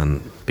chance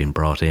and being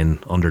brought in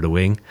under the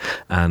wing,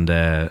 and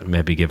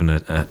maybe given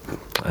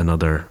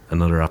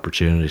another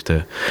opportunity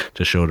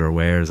to show their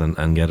wares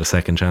and get a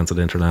second chance at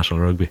international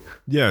rugby.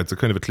 Yeah, it's a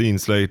kind of a clean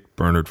slate,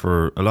 Bernard,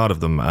 for a lot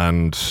of them.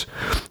 And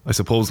I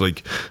suppose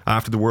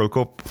after the World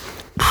Cup,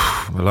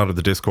 a lot of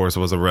the discourse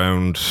was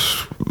around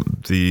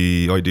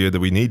the idea that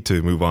we need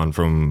to move on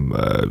from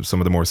some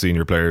of the more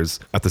senior players.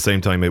 At the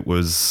same time, it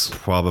was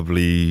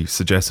probably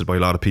suggested by a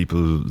lot of people,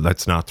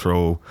 let's not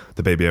throw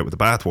the baby out with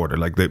the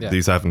bathwater.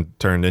 These haven't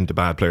turned into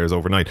bad players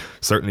overnight.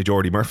 Certainly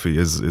Jordy Murphy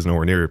is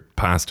nowhere near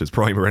past his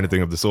prime or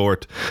anything of the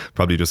sort.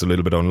 Probably just a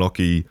little bit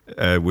unlucky.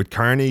 With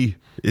Kearney,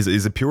 is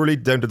it purely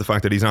down to the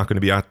fact that he's not going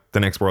to be at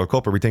the next World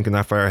Cup? Are we thinking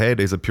that far ahead?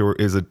 Is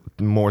it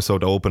more so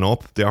to open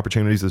up the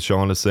opportunities, as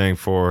Sean is saying,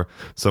 for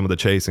some of the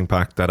chasing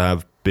pack that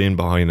have been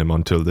behind him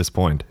until this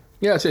point?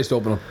 Yeah, I'd say it's to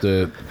open up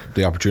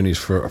the opportunities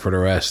for the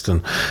rest,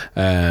 and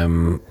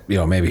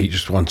maybe he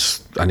just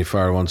wants, Andy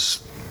Farrell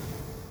wants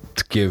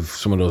to give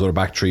some of those other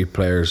back three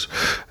players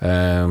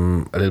a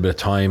little bit of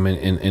time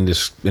in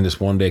this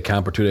 1 day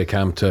camp or 2 day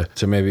camp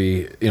to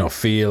maybe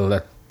feel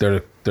that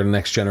they're the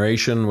next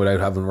generation without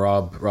having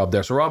Rob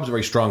there. So Rob's a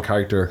very strong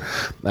character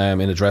in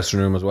the dressing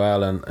room as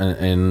well, and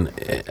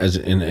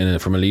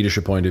from a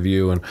leadership point of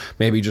view. And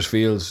maybe he just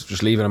feels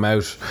just leaving him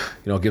out,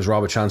 gives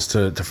Rob a chance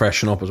to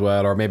freshen up as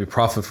well, or maybe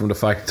profit from the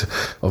fact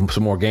of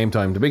some more game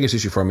time. The biggest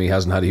issue for me, he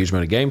hasn't had a huge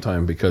amount of game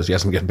time because he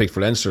hasn't been getting picked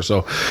for Leinster.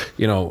 So,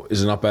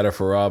 is it not better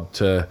for Rob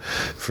to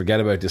forget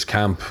about this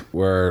camp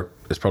where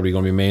it's probably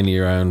going to be mainly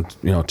around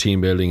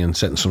team building and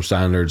setting some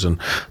standards and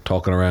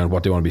talking around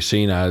what they want to be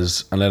seen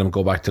as, and let him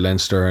go back to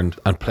Leinster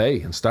and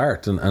play and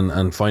start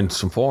and find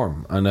some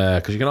form, and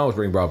because you can always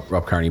bring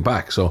Rob Kearney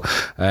back. So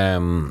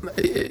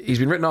he's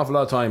been written off a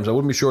lot of times. I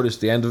wouldn't be sure this is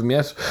the end of him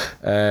yet,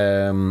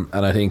 and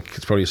I think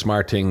it's probably a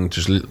smart thing,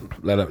 just leave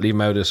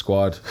him out of the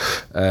squad,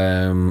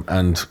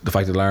 and the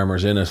fact that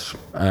Larmour's in it,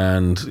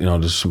 and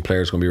there's some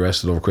players going to be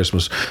rested over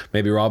Christmas.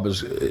 Maybe Rob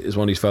is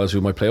one of these fellas who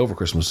might play over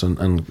Christmas, and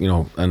the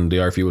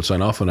RFU will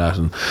sign off on that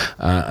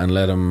and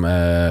let him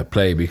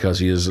play, because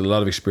he has a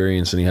lot of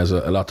experience and he has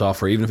a lot to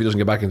offer. Even if he doesn't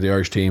get back into the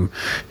Irish team,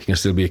 he can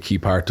still be a key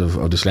part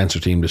of this Leinster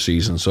team this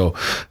season. So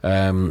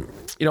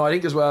I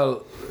think as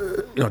well,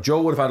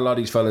 Joe would have had a lot of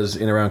these fellas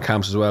in around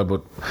camps as well,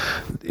 but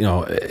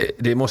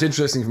the most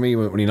interesting for me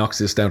when he knocks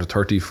this down to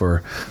 30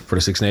 for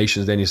the Six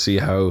Nations, then you see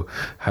how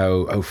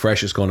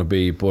fresh it's going to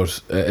be. But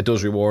it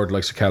does reward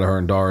like Kelleher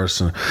and Doris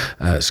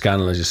and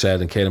Scannell, as you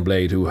said, and Caelan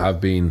Blade, who have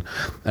been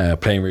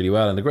playing really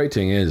well. And the great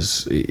thing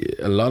is,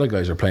 a lot of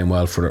guys are playing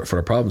well for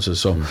the provinces.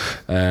 So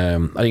I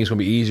think it's going to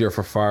be easier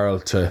for Farrell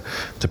to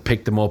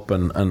pick them up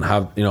and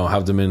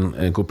have them in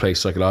a good place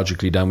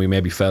psychologically than we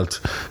maybe felt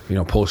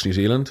post New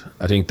Zealand.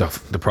 I think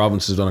the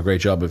province has done a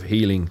great job of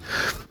healing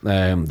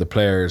the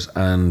players,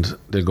 and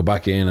they'll go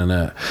back in and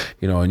a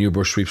new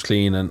brush sweeps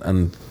clean,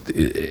 and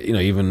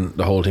even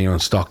the whole thing on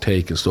stock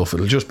take and stuff,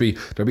 there'll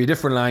be a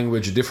different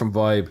language, a different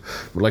vibe,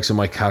 with like some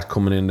Mike Cat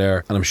coming in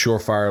there, and I'm sure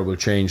Farrell will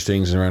change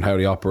things around how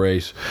they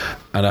operate,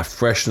 and that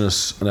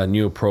freshness and that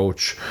new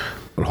approach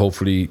will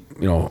hopefully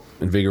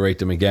invigorate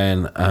them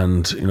again,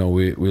 and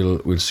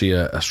we'll see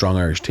a strong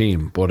Irish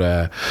team. But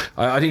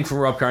I think from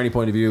a Rob Kearney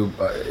point of view,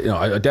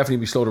 I'd definitely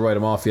be slow to write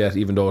him off yet,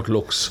 even though it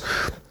looks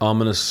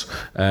ominous,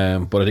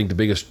 but I think the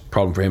biggest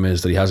problem for him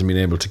is that he hasn't been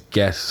able to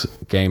get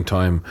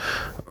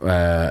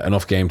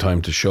enough game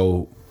time to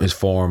show his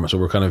form. So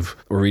we're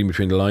reading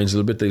between the lines a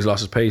little bit that he's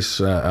lost his pace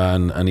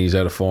and he's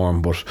out of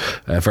form. But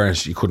in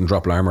fairness, you couldn't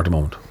drop Larmour at the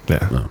moment.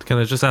 Yeah. No. Can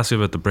I just ask you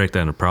about the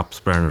breakdown of props,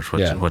 Bernard?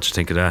 What you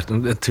think of that?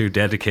 And the two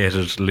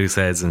dedicated loose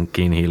heads in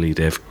Cian Healy,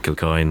 Dave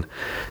Kilcoyne,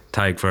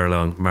 Tadhg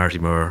Furlong, Marty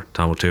Moore,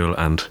 Tom O'Toole,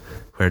 and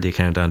where do you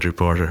count Andrew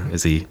Porter?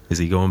 Is he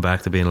going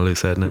back to being a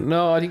loose head now?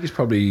 No, I think he's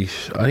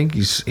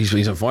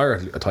on fire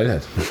at tight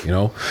head.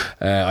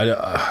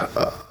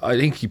 I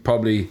think he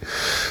probably,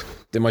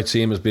 they might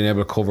see him as being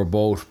able to cover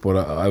both, but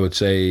I would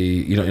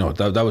say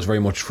that was very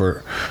much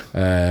for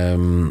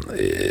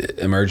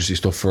emergency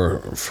stuff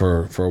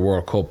for a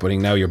World Cup. I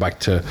think now you're back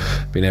to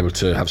being able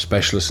to have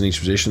specialists in each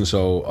position.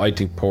 So I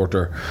think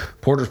Porter's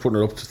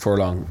putting it up to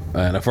Furlong,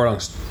 and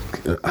Furlong's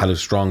had a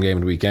strong game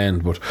at the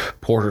weekend, but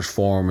Porter's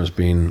form has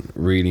been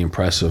really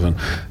impressive, and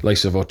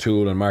likes of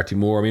O'Toole and Marty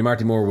Moore. I mean,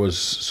 Marty Moore was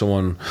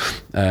someone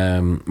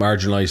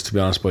marginalised, to be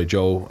honest, by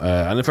Joe,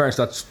 and in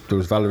fairness, there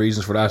was valid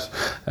reasons for that,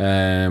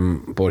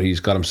 but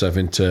he's got himself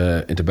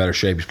into better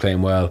shape. He's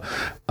playing well,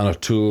 and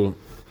O'Toole,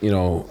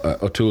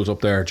 O'Toole's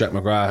up there. Jack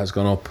McGrath has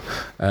gone up,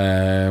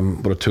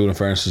 but O'Toole, in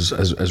fairness,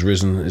 has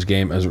raised his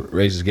game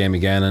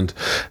again, and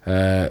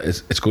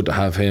it's good to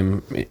have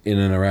him in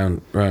and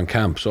around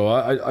camp. So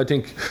I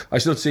think I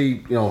still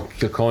see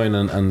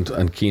Kilcoyne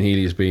and Cian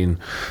Healy as being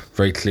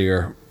very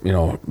clear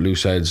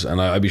loose heads, and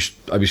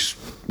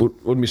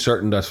wouldn't be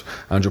certain that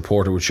Andrew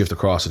Porter would shift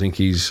across. I think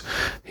he'd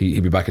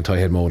be back in tight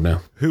head mode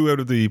now. Who out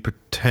of the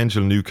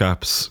potential new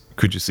caps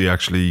could you see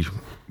actually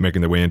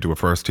making their way into a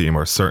first team,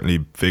 or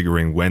certainly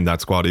figuring when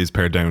that squad is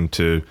pared down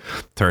to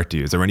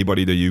 30? Is there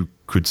anybody that you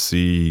could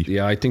see?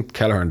 Yeah, I think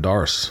Kelleher and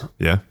Doris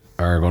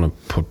are going to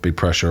put big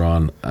pressure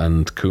on,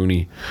 and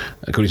Cooney's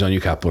on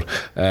UCAP, but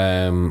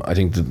I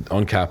think the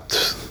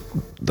uncapped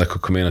that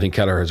could come in, I think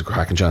Kelleher has a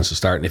cracking chance to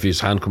start, and if his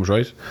hand comes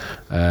right,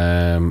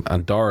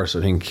 and Doris,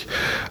 I think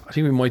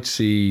we might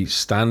see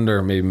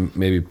Stander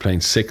maybe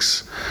playing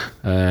 6,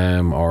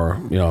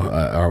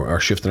 or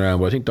shifting around.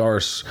 But I think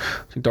Doris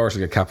will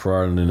get cap for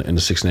Ireland in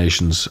the Six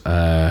Nations,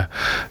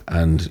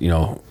 and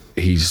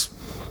he's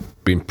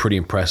been pretty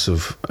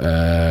impressive,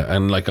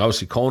 and like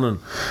obviously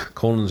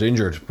Conan's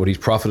injured, but he's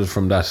profited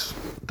from that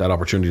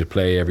opportunity to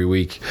play every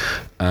week.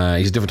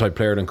 He's a different type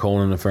player than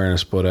Conan, in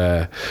fairness,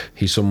 but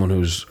he's someone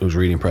who's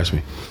really impressed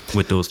me.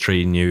 With those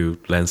 3 new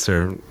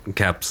Leinster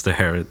caps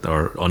there,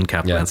 or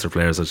uncapped Leinster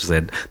players, as you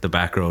said, the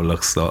back row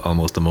looks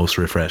almost the most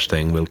refreshed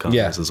thing. Will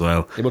Connors as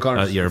well. Yeah, Will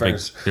Connors, you're a big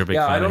fan.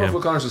 I don't know if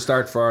Will Connors will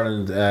start for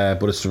Ireland,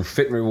 but it's a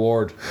fit and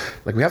reward.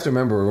 Like, we have to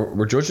remember,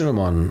 we're judging him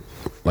on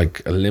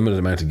like a limited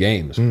amount of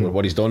games. But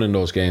what he's done in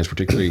those games,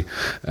 particularly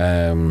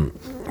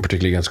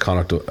against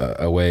Connacht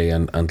away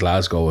and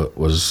Glasgow,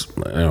 was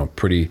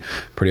pretty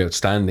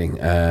outstanding.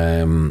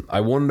 I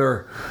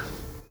wonder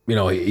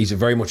he's a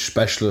very much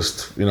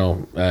specialist,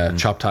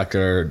 chop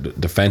tackler,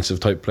 defensive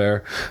type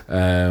player.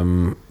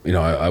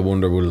 I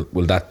wonder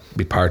will that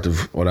be part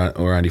of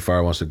where Andy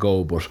Farr wants to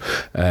go? But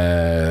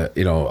I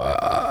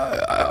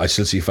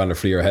still see Van der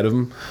Flier ahead of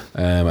him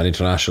at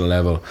international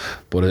level.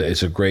 But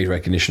it's a great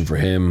recognition for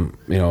him.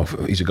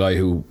 He's a guy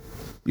who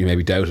you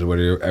maybe doubted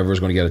whether he ever was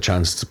going to get a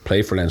chance to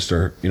play for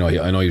Leinster. I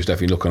know he was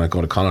definitely looking at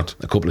going to Connacht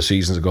a couple of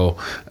seasons ago,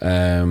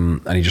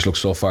 and he just looked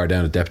so far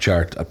down the depth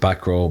chart at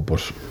back row.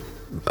 But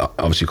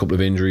obviously a couple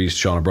of injuries,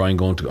 Sean O'Brien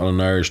going to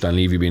Irish, Dan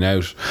Levy being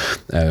out,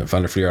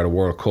 Van der Flier at a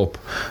World Cup,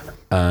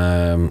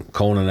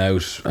 Conan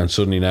out, and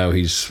suddenly now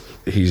he's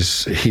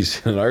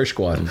in an Irish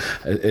squad.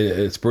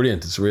 It's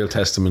brilliant. It's a real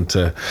testament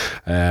to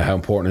how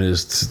important it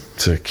is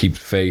to keep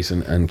faith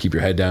and keep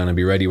your head down and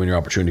be ready when your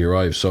opportunity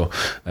arrives. So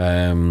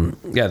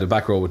the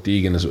back row with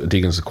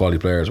Deegan's a quality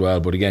player as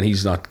well, but again,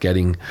 he's not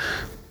getting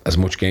as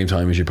much game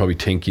time as you probably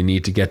think you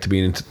need to get to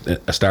being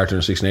a starter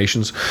in Six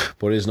Nations,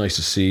 but it is nice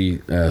to see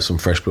some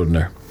fresh blood in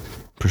there.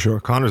 For sure.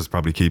 Connor's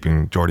probably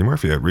keeping Jordy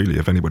Murphy out, really,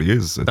 if anybody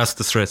is. That's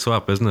the straight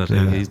swap, isn't it?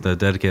 Yeah. He's the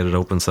dedicated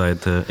open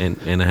side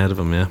in ahead of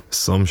him, yeah.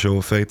 Some show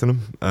of faith in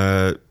him.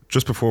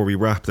 Just before we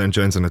wrap then,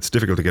 Jensen, it's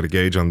difficult to get a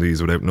gauge on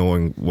these without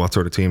knowing what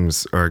sort of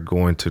teams are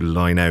going to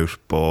line out,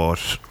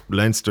 but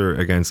Leinster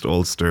against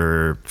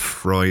Ulster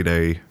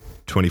Friday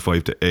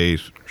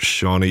 25-8.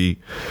 Shawnee,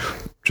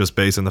 just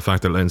based on the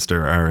fact that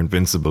Leinster are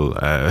invincible,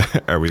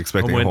 are we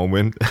expecting a home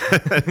win?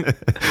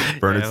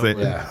 Bernard,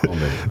 home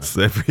win.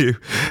 Same for you.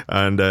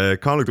 And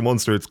Connacht to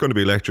Munster, it's going to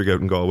be electric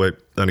out in Galway.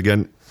 And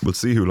again, we'll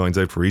see who lines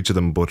out for each of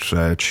them, but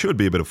it should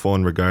be a bit of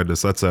fun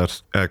regardless. That's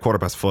at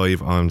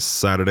 5:15 on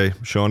Saturday.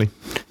 Shawnee?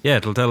 Yeah,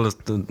 it'll tell us,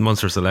 the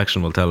Munster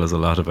selection will tell us a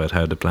lot about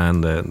how to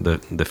plan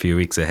the few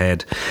weeks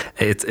ahead.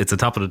 It's a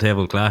top of the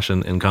table clash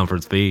in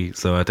Conference B,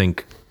 so I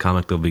think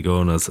Connacht will be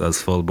going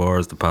as full bore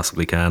as they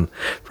possibly can.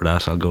 For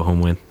that, I'll go home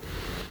win.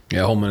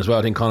 Yeah, home win as well.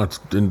 I think Connacht,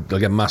 they'll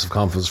get massive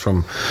confidence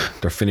from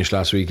their finish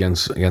last week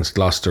against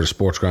Gloucester.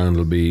 Sports ground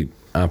will be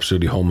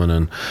absolutely humming,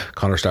 and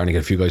Connacht starting to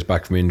get a few guys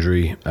back from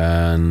injury,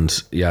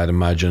 and I'd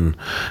imagine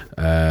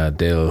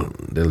they'll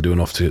do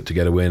enough to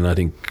get a win. I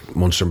think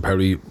Munster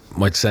probably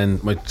might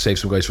save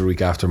some guys for the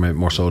week after, maybe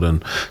more so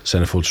than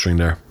send a full string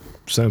there.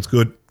 Sounds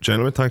good.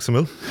 Gentlemen, thanks a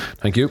mil.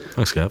 Thank you.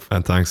 Thanks, Gav.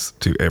 And thanks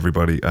to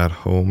everybody at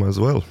home as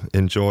well.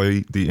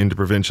 Enjoy the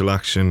interprovincial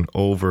action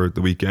over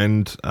the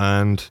weekend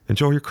and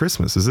enjoy your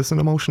Christmas. Is this an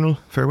emotional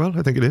farewell?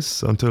 I think it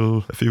is,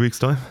 until a few weeks'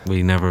 time.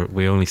 We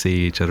only see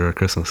each other at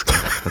Christmas.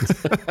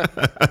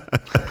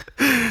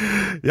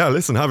 Yeah,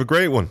 listen, have a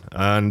great one,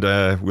 and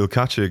we'll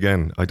catch you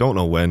again. I don't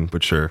know when,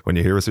 but sure, when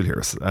you hear us, you'll hear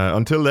us.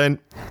 Until then,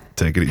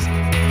 take it easy.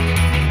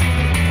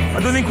 I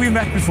don't think we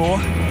met before,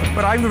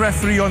 but I'm the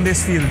referee on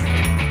this field.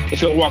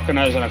 If you're working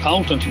as an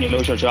accountant and you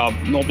lose your job,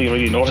 nobody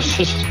really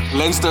notices.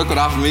 Leinster could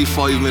offer me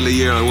 $5 million a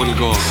year, I wouldn't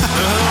go. It is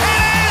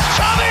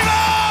Tommy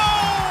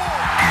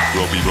Moe!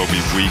 Rugby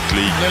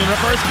Weekly. Little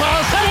reverse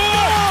pass.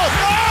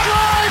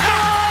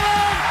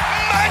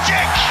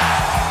 Magic!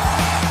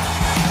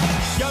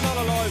 You're not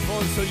alive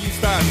until you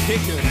start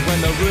kicking.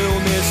 When the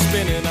room is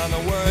spinning and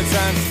the